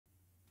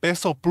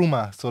Peso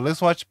Pluma. So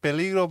let's watch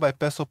Peligro by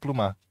Peso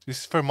Pluma. This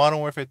is for Modern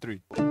Warfare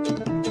 3.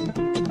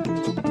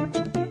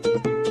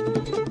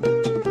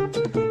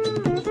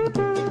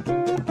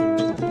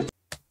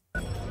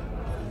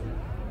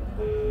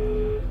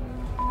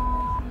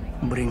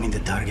 Bring me the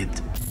target.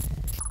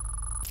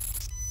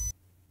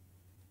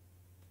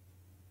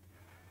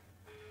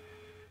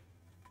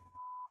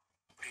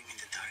 Bring me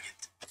the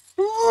target.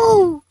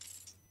 Woo!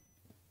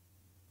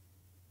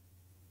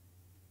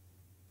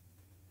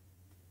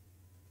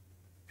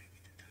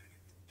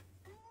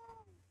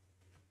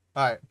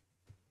 Alright.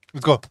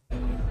 Let's go.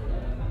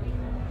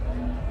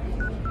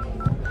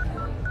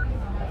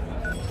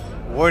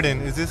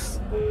 Warden, is this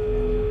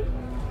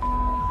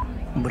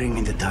Bring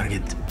me the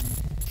target.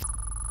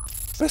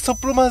 Peso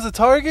Pluma as a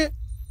target?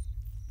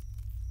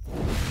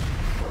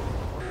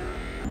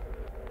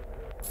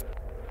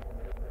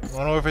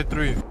 Modern Warfare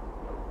 3.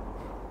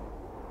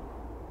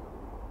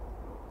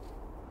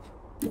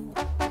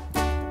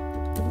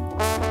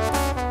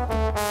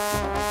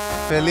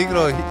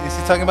 Peligro, is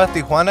he talking about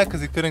Tijuana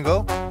because he couldn't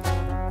go?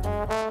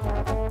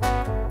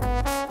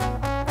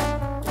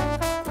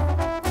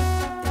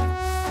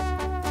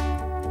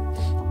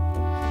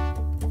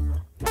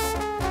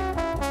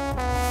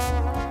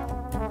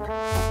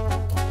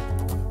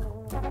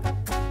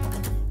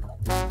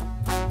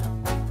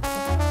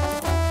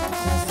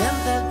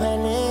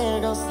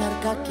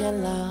 Aquí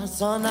en la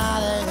zona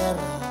de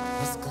guerra,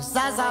 las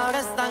cosas ahora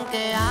están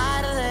que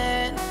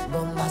arden,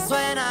 bombas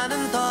suenan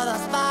en todas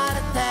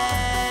partes.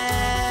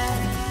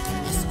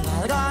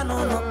 Escuadrón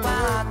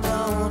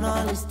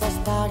 1-4-1 listos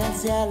para el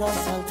cielo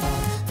saltar.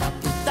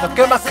 Capitán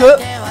Peso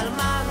lleva al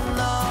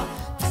mando,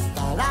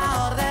 está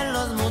la orden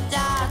los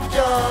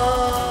muchachos.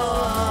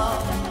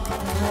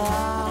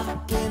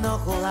 Aquí no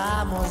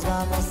jugamos,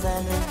 vamos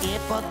en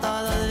equipo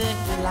todos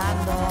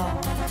vigilando.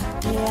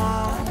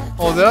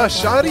 Oh, there are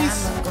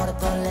shotties?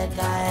 Corto le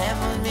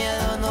caemos,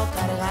 miedo no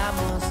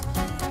cargamos.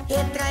 Y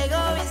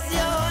traigo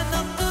visión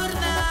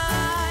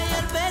nocturna y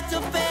el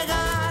pecho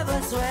pegado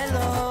al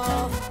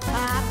suelo.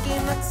 Aquí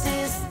no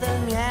existe el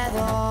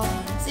miedo,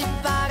 si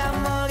para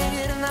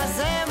morir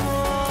nacemos.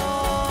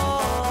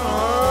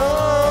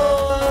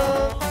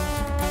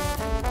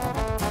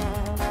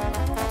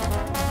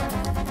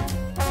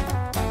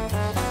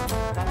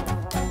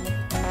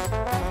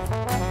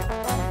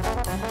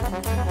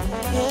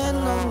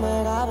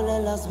 Innumerable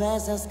las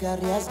veces que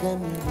arriesgué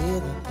mi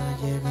vida para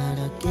llegar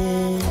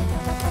aquí.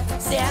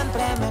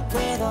 Siempre me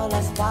cuido la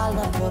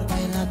espalda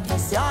porque la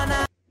presión.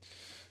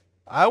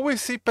 I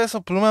always see Peso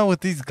Pluma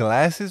with these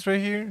glasses right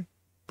here.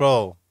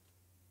 Bro,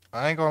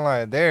 I ain't gonna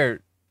lie,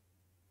 they're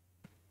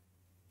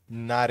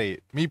not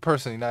it. Me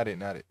personally, not it.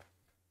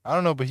 I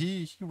don't know, but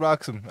he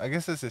rocks them. I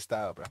guess that's his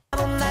style, bro.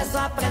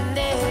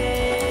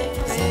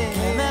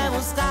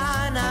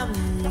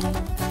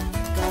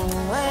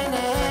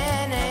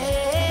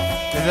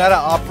 Is that an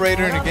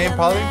operator in the game,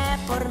 probably?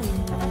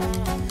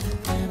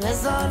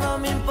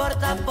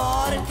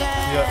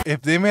 Yeah,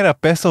 if they made a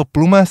Peso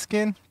Pluma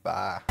skin,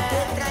 bah.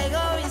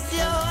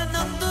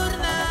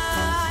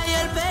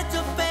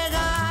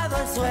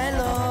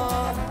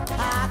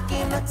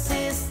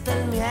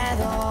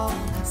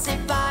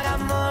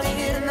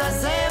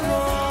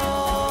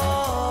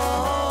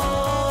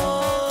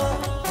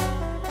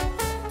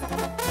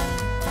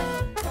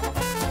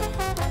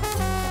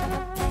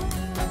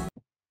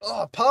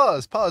 Oh,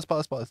 pause.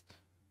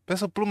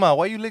 Peso Pluma,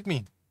 why you lick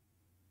me?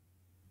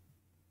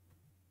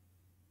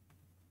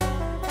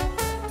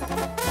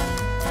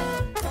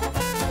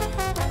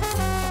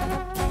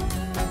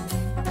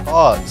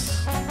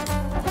 Pause.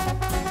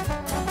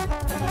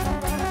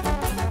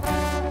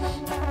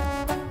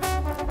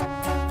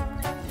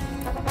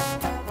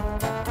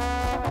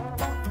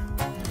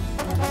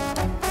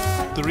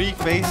 Three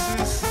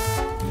faces.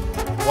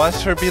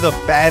 Watch her be the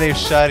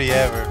baddest shotty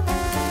ever.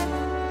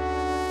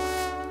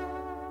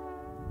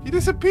 He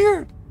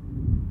disappeared.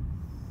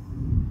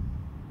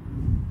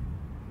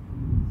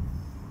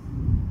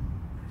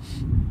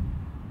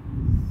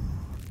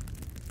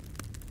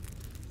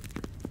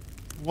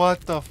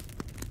 What the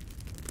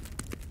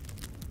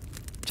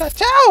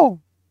Ciao!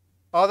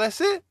 Oh, that's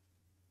it?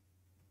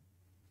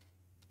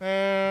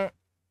 It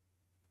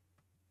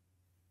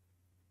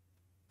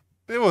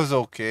was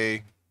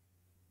okay.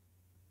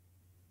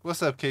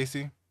 What's up,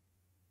 Casey?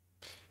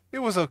 It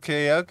was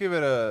okay. I'll give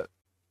it a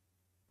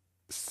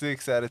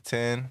 6 out of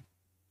 10.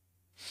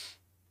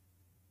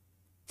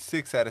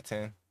 6 out of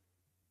 10.